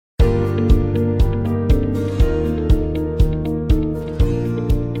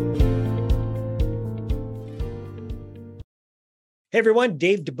Hey everyone,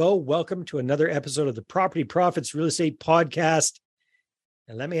 Dave Dubeau. Welcome to another episode of the Property Profits Real Estate Podcast.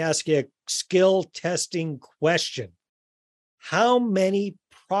 And let me ask you a skill testing question. How many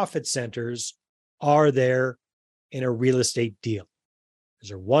profit centers are there in a real estate deal? Is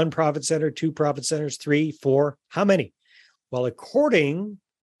there one profit center, two profit centers, three, four? How many? Well, according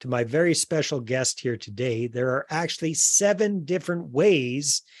to my very special guest here today, there are actually 7 different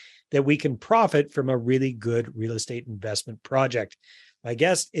ways that we can profit from a really good real estate investment project. My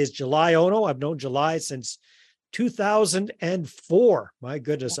guest is July Ono. I've known July since 2004. My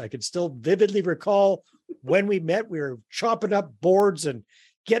goodness, I can still vividly recall when we met. We were chopping up boards and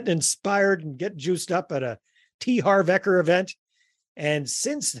getting inspired and getting juiced up at a T. Harv Eker event. And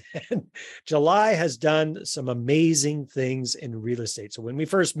since then, July has done some amazing things in real estate. So when we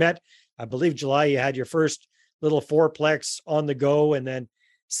first met, I believe, July, you had your first little fourplex on the go. And then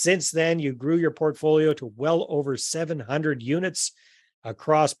since then, you grew your portfolio to well over 700 units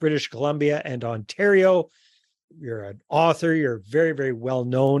across British Columbia and Ontario. You're an author. You're very, very well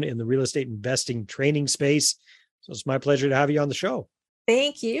known in the real estate investing training space. So it's my pleasure to have you on the show.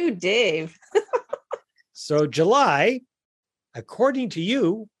 Thank you, Dave. So July, according to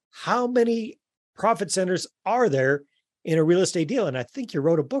you, how many profit centers are there in a real estate deal? And I think you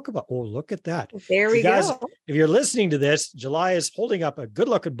wrote a book about, oh, look at that. There we go. If you're listening to this, July is holding up a good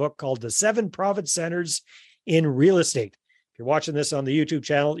looking book called The 7 Profit Centers in Real Estate. If you're watching this on the YouTube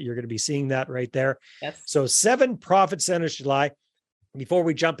channel, you're going to be seeing that right there. Yes. So 7 profit centers, July. Before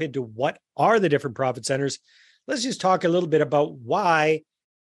we jump into what are the different profit centers, let's just talk a little bit about why,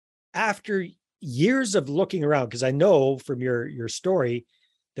 after years of looking around, because I know from your story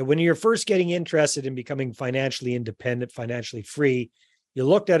that when you're first getting interested in becoming financially independent, financially free, you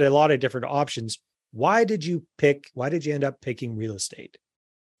looked at a lot of different options. Why did you end up picking real estate?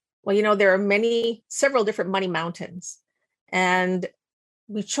 Well, there are several different money mountains. And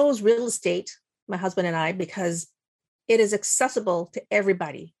we chose real estate, my husband and I, because it is accessible to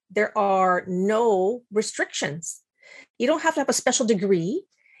everybody. There are no restrictions. You don't have to have a special degree.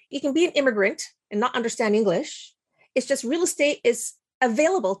 You can be an immigrant and not understand English. It's just real estate is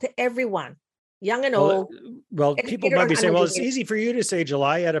available to everyone, young and old. Well, people might be saying, well, it's easy for you to say,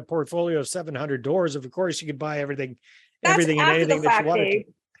 July, you had a portfolio of 700 doors. Of course, you could buy everything and anything that you wanted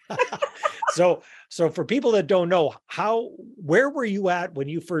to. So for people that don't know, where were you at when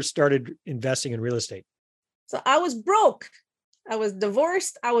you first started investing in real estate? So I was broke. I was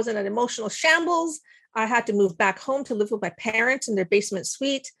divorced. I was in an emotional shambles. I had to move back home to live with my parents in their basement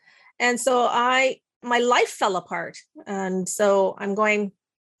suite. And so my life fell apart. And so I'm going,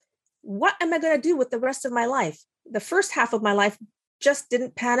 what am I going to do with the rest of my life? The first half of my life just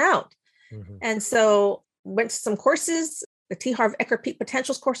didn't pan out. Mm-hmm. And so went to some courses. The T. Harv Eker Peak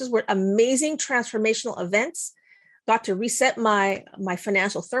Potentials courses were amazing transformational events. Got to reset my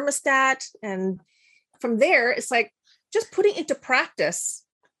financial thermostat. And from there, it's like just putting into practice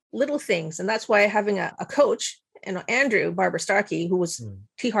little things. And that's why having a coach, Andrew Barber Starkey, who was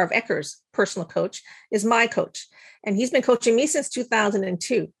T. Harv Eker's personal coach, is my coach. And he's been coaching me since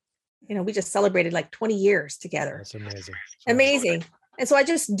 2002. We just celebrated like 20 years together. That's amazing. Amazing. And so I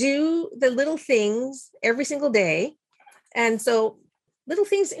just do the little things every single day. And so little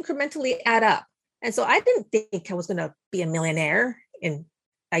things incrementally add up. And so I didn't think I was going to be a millionaire in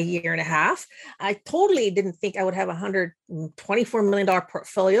a year and a half. I totally didn't think I would have a $124 million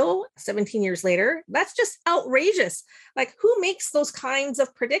portfolio 17 years later. That's just outrageous. Like, who makes those kinds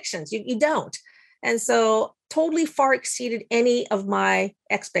of predictions? You don't. And so totally far exceeded any of my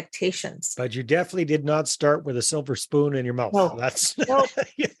expectations. But you definitely did not start with a silver spoon in your mouth. No. No.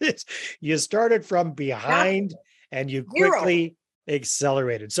 You started from behind and you quickly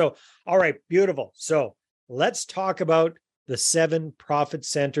accelerated. So, all right, beautiful. So let's talk about the 7 profit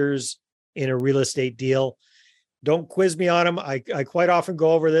centers in a real estate deal. Don't quiz me on them. I quite often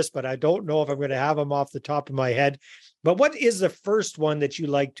go over this, but I don't know if I'm going to have them off the top of my head. But what is the first one that you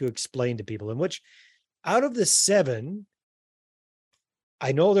like to explain to people? And which, out of the 7,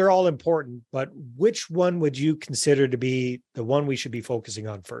 I know they're all important, but which one would you consider to be the one we should be focusing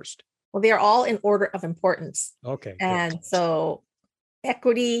on first? Well, they are all in order of importance. Okay. And good. So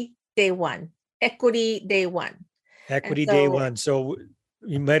equity day one. Equity day one. Day one. So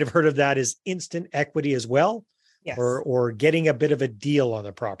you might have heard of that as instant equity as well. Yes. Or getting a bit of a deal on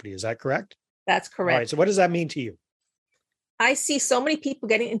the property. Is that correct? That's correct. All right. So what does that mean to you? I see so many people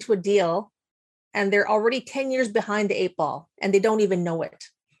getting into a deal and they're already 10 years behind the 8 ball and they don't even know it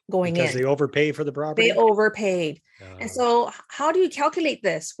going because they overpay for the property? They overpaid. And so how do you calculate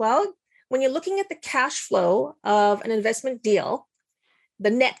this? Well, when you're looking at the cash flow of an investment deal, the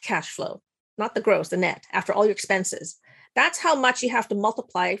net cash flow, not the gross, the net after all your expenses, That's how much you have to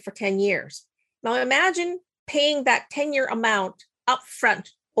multiply for 10 years. Now imagine paying that 10-year amount upfront,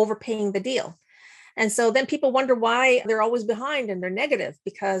 overpaying the deal. And so then people wonder why they're always behind and they're negative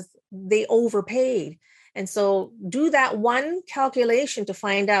because they overpaid. And so do that one calculation to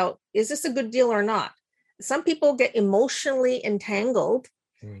find out, is this a good deal or not? Some people get emotionally entangled,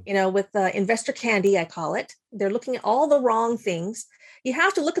 with investor candy, I call it. They're looking at all the wrong things. You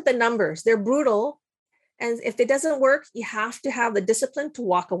have to look at the numbers. They're brutal. And if it doesn't work, you have to have the discipline to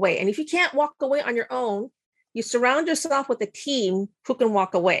walk away. And if you can't walk away on your own, you surround yourself with a team who can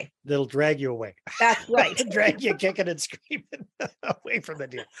walk away. They'll drag you away. That's right. Drag you kicking and screaming away from the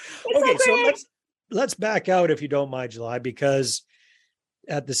deal. It's Okay, so great. let's back out, if you don't mind, July, because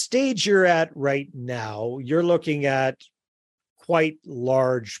at the stage you're at right now, you're looking at quite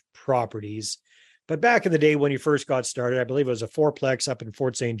large properties. But back in the day when you first got started, I believe it was a fourplex up in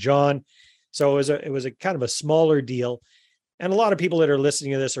Fort St. John. So it was a kind of a smaller deal. And a lot of people that are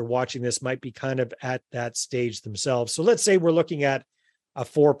listening to this or watching this might be kind of at that stage themselves. So let's say we're looking at a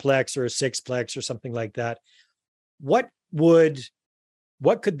fourplex or a sixplex or something like that. What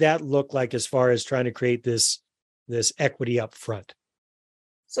could that look like as far as trying to create this equity up front?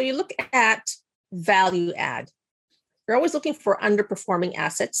 So you look at value add. You're always looking for underperforming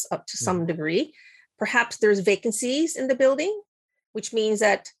assets up to some degree. Perhaps there's vacancies in the building, which means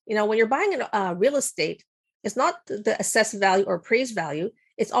that, when you're buying real estate, it's not the assessed value or appraised value.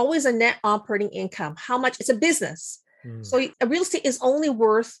 It's always a net operating income. How much? It's a business. So a real estate is only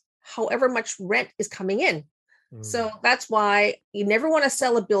worth however much rent is coming in. So that's why you never want to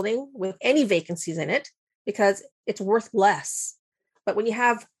sell a building with any vacancies in it because it's worth less. But when you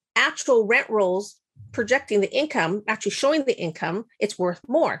have actual rent rolls projecting the income, actually showing the income, it's worth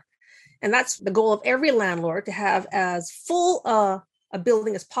more. And that's the goal of every landlord, to have as full a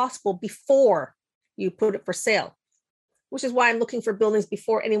building as possible before you put it for sale, which is why I'm looking for buildings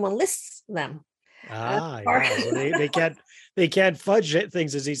before anyone lists them. Yeah. So they can't fudge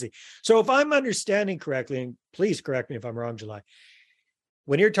things as easy. So if I'm understanding correctly, and please correct me if I'm wrong, July,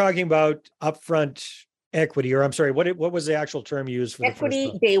 when you're talking about upfront equity, or I'm sorry, what was the actual term you used for equity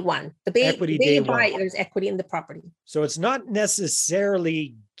the first day one? Equity day day you buy, one. there's equity in the property. So it's not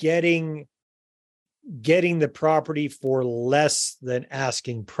necessarily getting the property for less than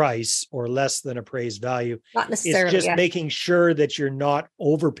asking price or less than appraised value. Not necessarily. It's just Yeah. making sure that you're not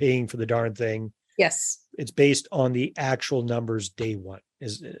overpaying for the darn thing. Yes. It's based on the actual numbers day one.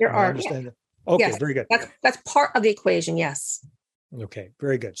 Understand that? Okay, yes, very good. That's part of the equation. Yes. Okay,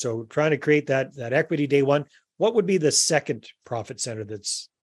 very good. So trying to create that equity day one. What would be the second profit center that's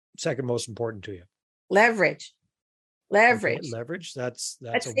second most important to you? Leverage. Okay, leverage. That's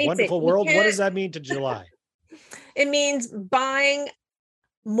a wonderful world. What does that mean to July? It means buying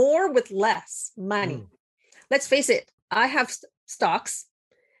more with less money. Let's face it. I have stocks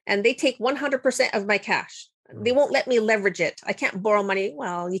and they take 100% of my cash. They won't let me leverage it. I can't borrow money.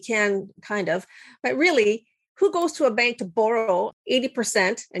 Well, you can kind of, but really, who goes to a bank to borrow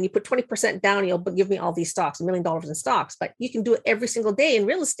 80% and you put 20% down, you'll give me all these stocks, $1 million in stocks, but you can do it every single day in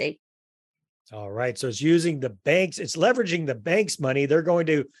real estate. All right. So it's using the banks, it's leveraging the bank's money. They're going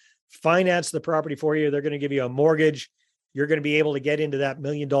to finance the property for you. They're going to give you a mortgage. You're going to be able to get into that $1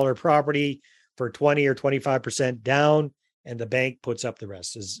 million property for 20 or 25% down, and the bank puts up the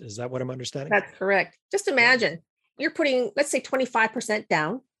rest. Is that what I'm understanding? That's correct. Just imagine you're putting, let's say 25%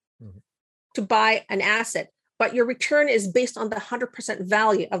 down to buy an asset, but your return is based on the 100%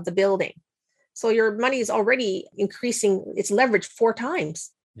 value of the building. So your money is already increasing its leverage 4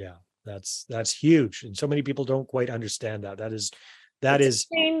 times. Yeah. That's huge. And so many people don't quite understand that. That is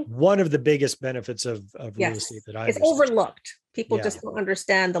one of the biggest benefits of real estate that I It's understand. overlooked. People just don't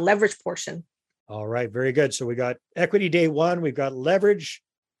understand the leverage portion. All right. Very good. So we got equity day one. We've got leverage.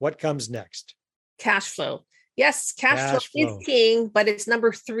 What comes next? Cash flow. Yes, cash flow is king, but it's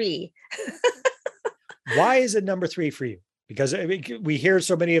number 3. Why is it number 3 for you? Because we hear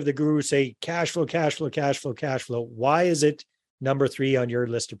so many of the gurus say cash flow, cash flow, cash flow, cash flow. Why is it number 3 on your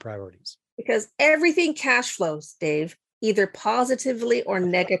list of priorities? Because everything cash flows, Dave, either positively or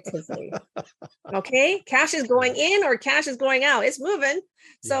negatively. Okay. Cash is going in or cash is going out. It's moving.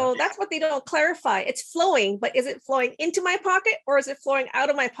 So that's what they don't clarify. It's flowing, but is it flowing into my pocket or is it flowing out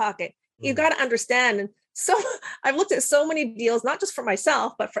of my pocket? You've got to understand. And so I've looked at so many deals, not just for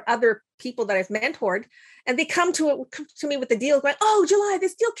myself, but for other people that I've mentored. And they come to me with the deal going, oh, July,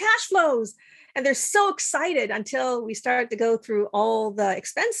 this deal cash flows. And they're so excited until we start to go through all the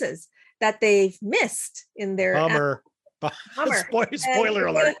expenses that they've missed in their Bummer. Spoiler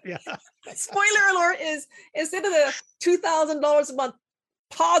alert. Yeah. Spoiler alert is instead of the $2,000 a month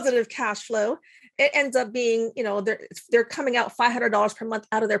positive cash flow, it ends up being, they're coming out $500 per month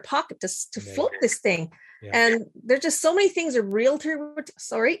out of their pocket to float this thing. Yeah. And there's just so many things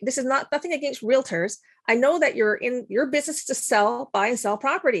this is nothing against realtors. I know that your business is to buy and sell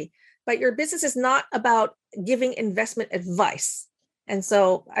property, but your business is not about giving investment advice. And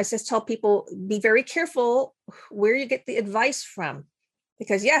so I just tell people, be very careful where you get the advice from,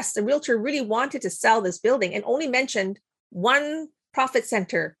 because yes, the realtor really wanted to sell this building and only mentioned one profit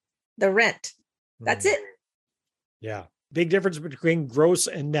center, the rent. That's it. Yeah. Big difference between gross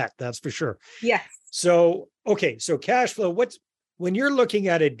and net. That's for sure. Yes. So, okay. So cash flow, when you're looking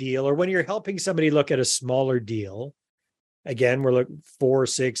at a deal or when you're helping somebody look at a smaller deal, again, we're looking 4,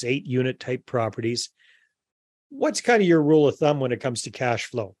 6, 8 unit type properties. What's kind of your rule of thumb when it comes to cash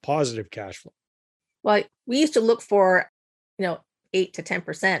flow, positive cash flow? Well, we used to look for, 8 to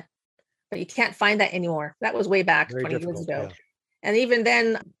 10%, but you can't find that anymore. That was way back 20 years ago. Yeah. And even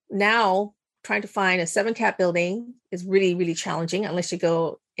then, now trying to find a 7 cap building is really, really challenging unless you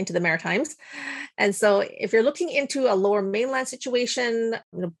go into the Maritimes. And so if you're looking into a lower mainland situation,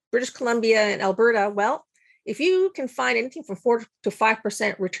 British Columbia and Alberta, well, if you can find anything from 4 to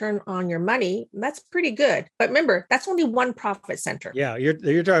 5% return on your money, that's pretty good. But remember, that's only one profit center. Yeah, you're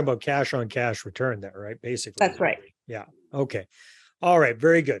talking about cash on cash return there, right? Basically. That's right. Yeah. Okay. All right.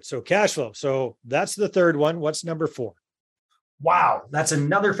 Very good. So cash flow. So that's the third one. What's number 4? Wow, that's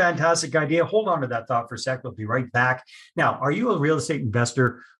another fantastic idea. Hold on to that thought for a sec. We'll be right back. Now, are you a real estate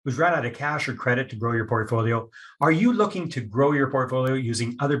investor who's run out of cash or credit to grow your portfolio? Are you looking to grow your portfolio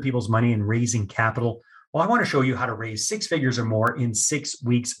using other people's money and raising capital? Well, I want to show you how to raise 6 figures or more in 6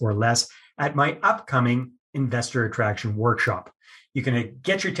 weeks or less at my upcoming Investor Attraction Workshop. You can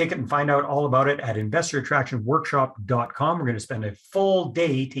get your ticket and find out all about it at investorattractionworkshop.com. We're going to spend a full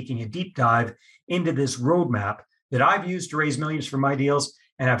day taking a deep dive into this roadmap that I've used to raise millions for my deals,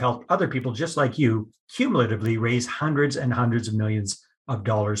 and I've helped other people just like you cumulatively raise hundreds and hundreds of millions of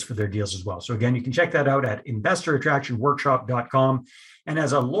dollars for their deals as well. So again, you can check that out at investorattractionworkshop.com. And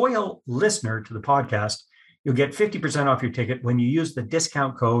as a loyal listener to the podcast, you'll get 50% off your ticket when you use the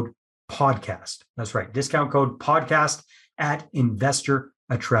discount code podcast. That's right, discount code podcast at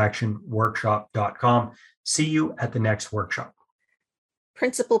investorattractionworkshop.com. See you at the next workshop.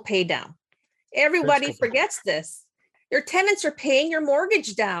 Principal pay down. Everybody forgets this. Your tenants are paying your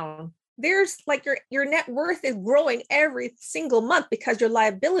mortgage down. There's like your net worth is growing every single month because your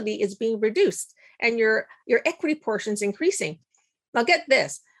liability is being reduced and your equity portion is increasing. Now get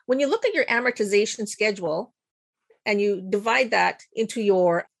this. When you look at your amortization schedule and you divide that into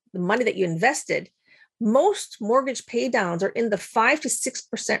the money that you invested, most mortgage pay downs are in the 5 to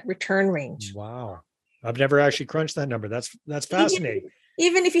 6% return range. Wow. I've never actually crunched that number. That's fascinating.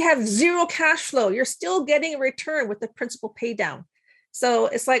 Even if you have zero cash flow, you're still getting a return with the principal pay down. So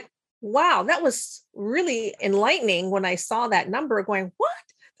it's like, wow, that was really enlightening when I saw that number going, what?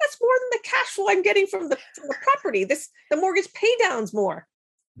 That's more than the cash flow I'm getting from the property. The mortgage pay down's more.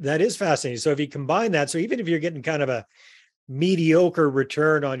 That is fascinating. So if you combine that, so even if you're getting kind of a mediocre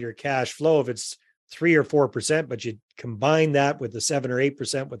return on your cash flow, if it's 3 or 4%, but you combine that with the 7 or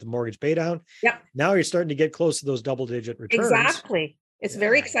 8% with the mortgage pay down, now you're starting to get close to those double-digit returns. Exactly. It's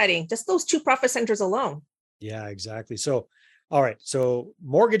very exciting. Just those 2 profit centers alone. Yeah, exactly. So, all right. So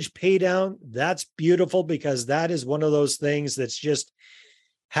mortgage pay down, that's beautiful because that is one of those things that's just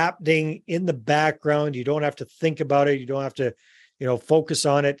happening in the background. You don't have to think about it. You don't have to, focus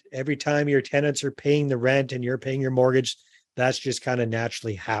on it. Every time your tenants are paying the rent and you're paying your mortgage, that's just kind of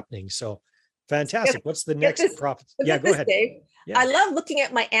naturally happening. So fantastic. What's the next profit? Yeah, go ahead. Yeah. I love looking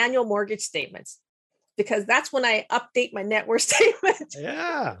at my annual mortgage statements, because that's when I update my net worth statement.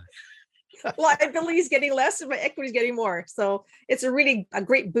 Yeah. Liability is getting less and my equity is getting more. So it's a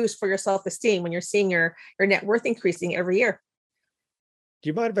great boost for your self-esteem when you're seeing your net worth increasing every year. Do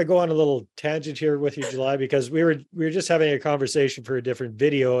you mind if I go on a little tangent here with you, July? Because we were just having a conversation for a different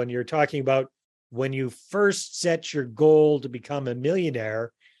video, and you're talking about when you first set your goal to become a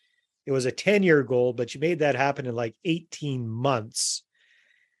millionaire, it was a 10-year goal, but you made that happen in like 18 months.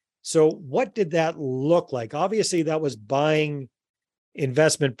 So what did that look like? Obviously, that was buying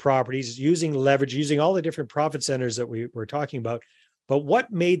investment properties, using leverage, using all the different profit centers that we were talking about. But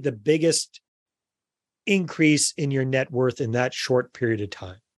what made the biggest increase in your net worth in that short period of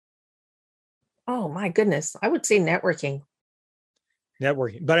time? Oh my goodness. I would say networking.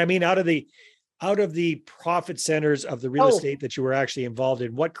 But I mean, out of the profit centers of the real estate that you were actually involved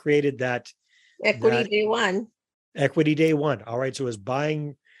in, what created that? Equity day one. Equity day one. All right. So it was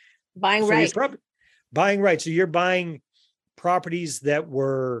buying right. Buying right. So you're buying properties that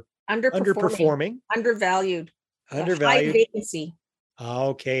were underperforming, undervalued, high vacancy.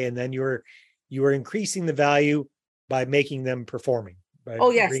 Okay. And then you're you are increasing the value by making them performing. By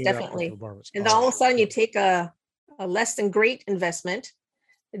Oh, yes, bringing up the definitely. performance. And All all right. of a sudden you take a less than great investment,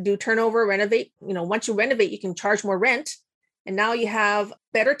 do turnover, renovate. Once you renovate, you can charge more rent. And now you have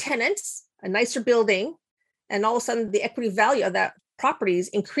better tenants, a nicer building, and all of a sudden the equity value of that property is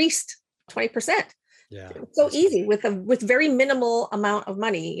increased 20%. Yeah. It's so easy with very minimal amount of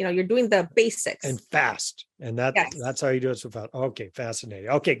money. You're doing the basics. And fast. And Yes. that's how you do it so fast. Okay, fascinating.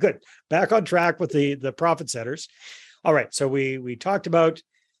 Okay, good. Back on track with the profit centers. All right. So we talked about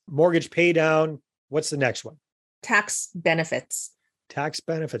mortgage pay down. What's the next one? Tax benefits. Tax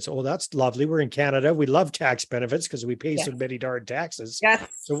benefits. Oh, that's lovely. We're in Canada. We love tax benefits because we pay so Yes. many darn taxes. Yes.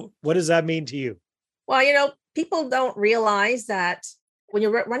 So what does that mean to you? Well, people don't realize that when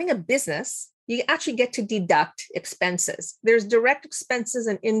you're running a business, you actually get to deduct expenses. There's direct expenses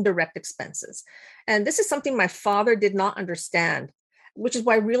and indirect expenses. And this is something my father did not understand, which is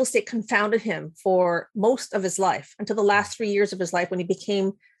why real estate confounded him for most of his life until the last 3 years of his life when he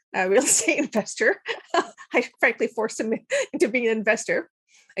became a real estate investor. I frankly forced him into being an investor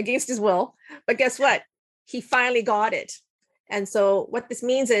against his will. But guess what? He finally got it. And so what this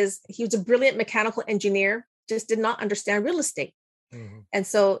means is he was a brilliant mechanical engineer, just did not understand real estate. Mm-hmm. And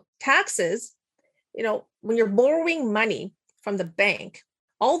so taxes, when you're borrowing money from the bank,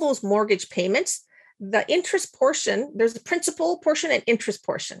 all those mortgage payments, the interest portion, there's a principal portion and interest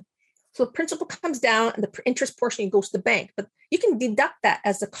portion. So the principal comes down and the interest portion goes to the bank, but you can deduct that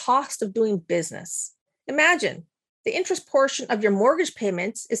as the cost of doing business. Imagine the interest portion of your mortgage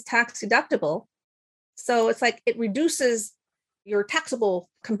payments is tax deductible. So it's like it reduces your taxable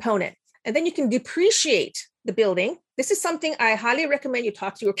component. And then you can depreciate the building. This is something I highly recommend you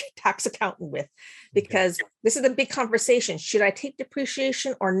talk to your tax accountant with, because this is a big conversation. Should I take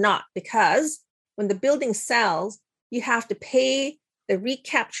depreciation or not? Because when the building sells, you have to pay the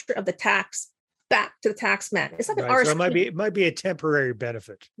recapture of the tax back to the tax man. It's like an RSP. So it might be a temporary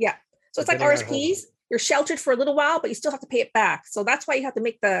benefit. Yeah. So it's like RSPs. You're sheltered for a little while, but you still have to pay it back. So that's why you have to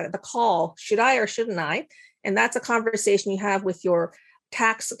make the call. Should I or shouldn't I? And that's a conversation you have with your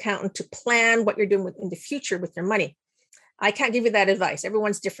tax accountant to plan what you're doing in the future with your money. I can't give you that advice.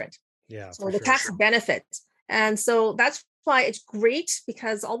 Everyone's different. Yeah. So the tax benefits. And so that's why it's great,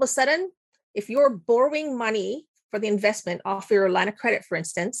 because all of a sudden, if you're borrowing money for the investment off your line of credit, for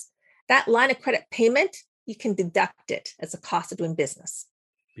instance, that line of credit payment, you can deduct it as a cost of doing business.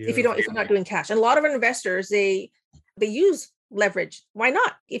 Beautiful. If you're not doing cash. And a lot of investors, they use leverage. Why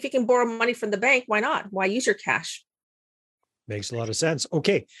not? If you can borrow money from the bank, why not? Why use your cash? Makes a lot of sense.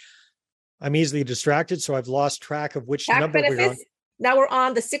 Okay. I'm easily distracted, so I've lost track of which tax number benefits. we're on. Now we're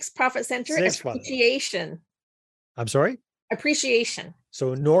on the sixth profit center, appreciation. I'm sorry? Appreciation.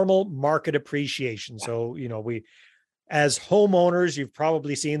 So normal market appreciation. Yeah. So, we, as homeowners, you've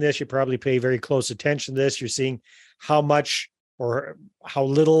probably seen this. You probably pay very close attention to this. You're seeing how much or how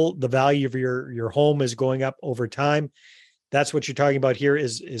little the value of your home is going up over time. That's what you're talking about here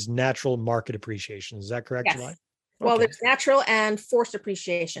is natural market appreciation. Is that correct, yes. July? Well, there's natural and forced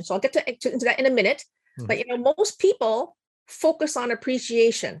appreciation. So I'll get into that in a minute. Mm-hmm. But, most people focus on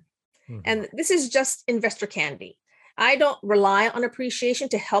appreciation. Mm-hmm. And this is just investor candy. I don't rely on appreciation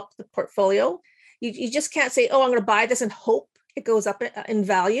to help the portfolio. You just can't say, oh, I'm going to buy this and hope it goes up in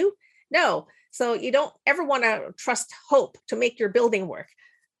value. No. So you don't ever want to trust hope to make your building work.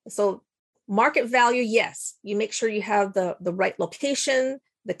 So market value, yes, you make sure you have the right location,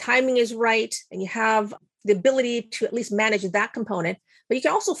 the timing is right, and you have the ability to at least manage that component. But you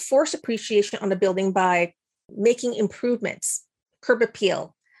can also force appreciation on the building by making improvements, curb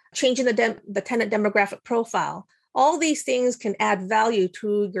appeal, changing the tenant demographic profile. All these things can add value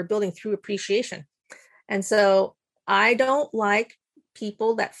to your building through appreciation. And so I don't like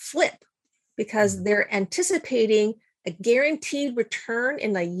people that flip because they're anticipating a guaranteed return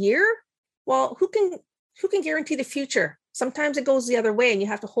in a year. Well, who can guarantee the future? Sometimes it goes the other way and you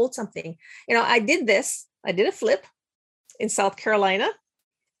have to hold something. I did a flip in South Carolina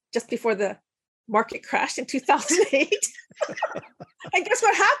just before the market crashed in 2008. And guess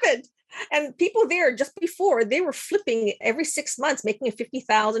what happened? And people there just before, they were flipping every 6 months, making a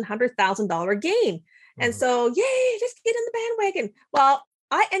 $50,000, $100,000 gain. And so, yay, let's get in the bandwagon. Well,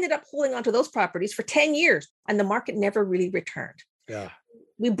 I ended up holding onto those properties for 10 years and the market never really returned. Yeah.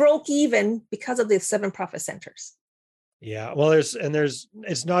 We broke even because of the 7 profit centers. Yeah. Well,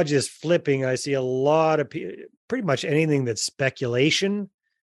 it's not just flipping. I see a lot of pretty much anything that's speculation.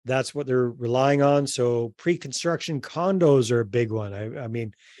 That's what they're relying on. So pre-construction condos are a big one. I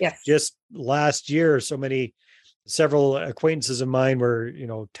mean, yes. Just last year, several acquaintances of mine were,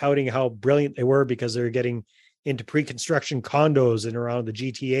 touting how brilliant they were because they're getting into pre-construction condos in around the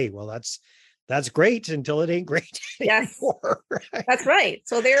GTA. Well, that's great until it ain't great Yes, anymore. Right? that's right.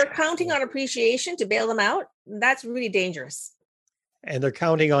 So they're counting on appreciation to bail them out. That's really dangerous. And they're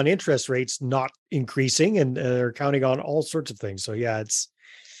counting on interest rates not increasing, and they're counting on all sorts of things. So yeah,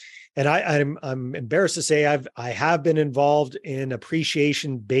 and I'm embarrassed to say I have been involved in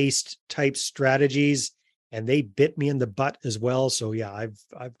appreciation based type strategies, and they bit me in the butt as well. So yeah, I've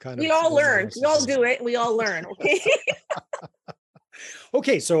kind of. We all learn. We all do it. We all learn. Okay.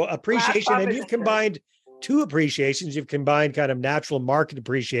 Okay, so appreciation, and you've combined two appreciations. You've combined kind of natural market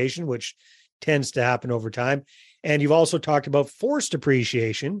appreciation, which tends to happen over time. And you've also talked about forced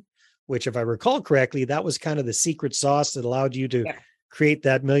appreciation, which, if I recall correctly, that was kind of the secret sauce that allowed you to create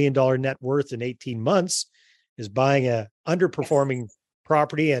that $1 million net worth in 18 months, is buying a underperforming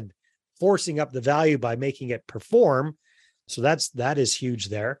property and forcing up the value by making it perform. So that is huge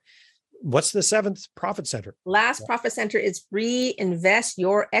there. What's the seventh profit center? Last profit center is reinvest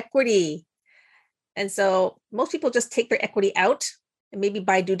your equity. And so most people just take their equity out and maybe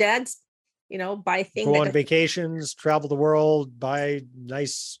buy doodads, buy things. Go on vacations, travel the world, buy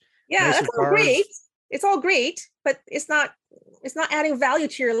nice. Yeah, that's all great. It's all great, but it's not adding value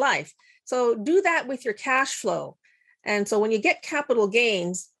to your life. So do that with your cash flow. And so when you get capital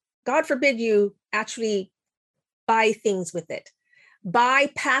gains, God forbid you actually buy things with it. Buy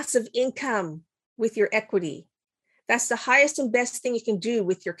passive income with your equity. That's the highest and best thing you can do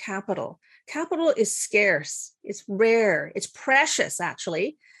with your capital. Capital is scarce. It's rare. It's precious,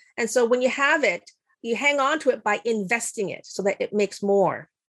 actually. And so when you have it, you hang on to it by investing it so that it makes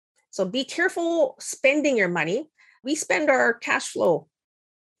more. So be careful spending your money. We spend our cash flow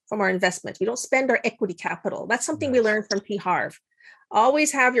from our investments. We don't spend our equity capital. That's something we learned from P. Harv.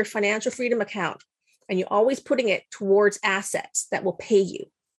 Always have your financial freedom account, and you're always putting it towards assets that will pay you.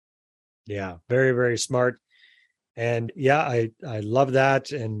 Yeah, very, very smart. And yeah, I love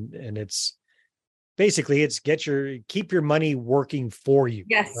that. And it's basically keep your money working for you.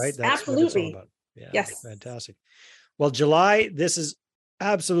 Yes, right. That's absolutely. What it's all about. Yeah, yes. Fantastic. Well, July, this is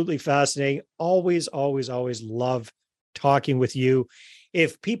absolutely fascinating. Always, always, always love talking with you.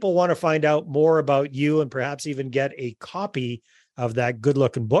 If people want to find out more about you and perhaps even get a copy of that good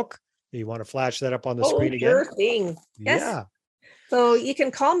looking book, you want to flash that up on the screen again? Sure thing. Yes. Yeah. So you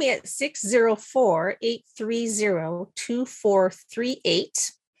can call me at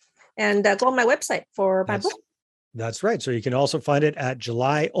 604-830-2438 and go on my website for my book. That's right. So you can also find it at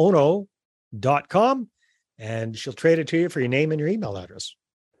julyono.com, and she'll trade it to you for your name and your email address.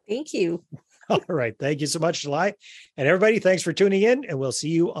 Thank you. All right. Thank you so much, July. And everybody, thanks for tuning in, and we'll see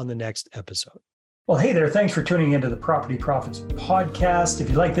you on the next episode. Well, hey there. Thanks for tuning into the Property Profits podcast. If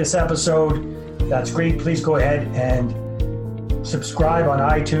you like this episode, that's great. Please go ahead and subscribe on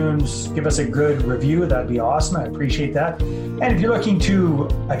iTunes. Give us a good review. That'd be awesome. I appreciate that. And if you're looking to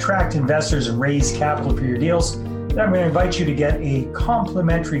attract investors and raise capital for your deals, then I'm going to invite you to get a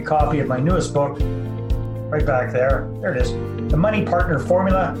complimentary copy of my newest book. Right back there. There it is. The Money Partner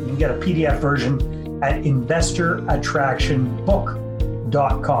Formula. You can get a PDF version at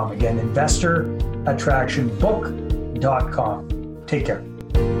investorattractionbook.com. Again, investorattractionbook.com. Take care.